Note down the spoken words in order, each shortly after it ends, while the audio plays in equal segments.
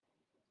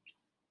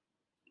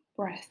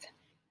breath.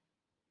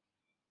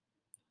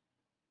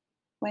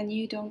 When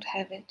you don't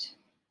have it,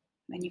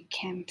 when you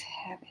can't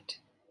have it,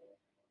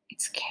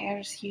 it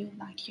scares you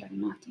like you're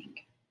nothing.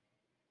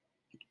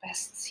 It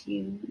pests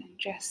you and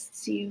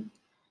jests you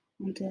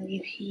until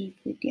you heave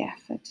with the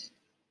effort.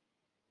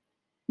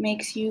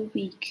 Makes you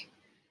weak,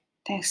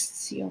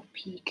 tests your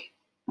peak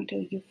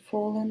until you've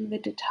fallen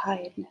with the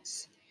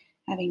tiredness,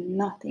 having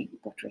nothing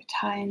but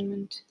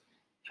retirement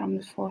from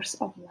the force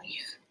of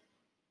life.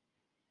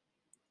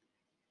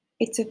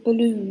 It's a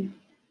balloon,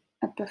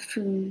 a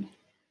buffoon,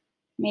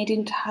 made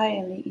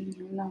entirely in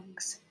your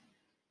lungs,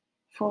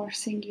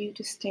 forcing you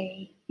to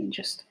stay in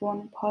just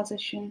one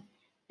position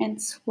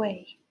and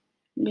sway,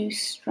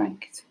 lose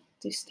strength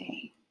to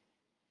stay.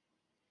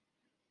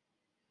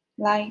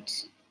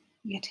 Light,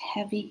 yet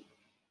heavy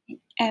in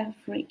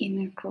every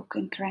inner crook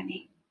and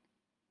cranny,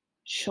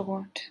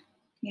 short,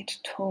 yet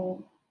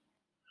tall,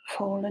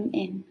 fallen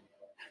in,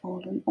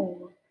 fallen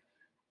all,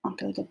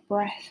 until the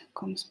breath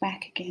comes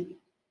back again,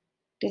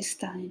 this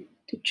time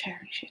to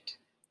cherish it.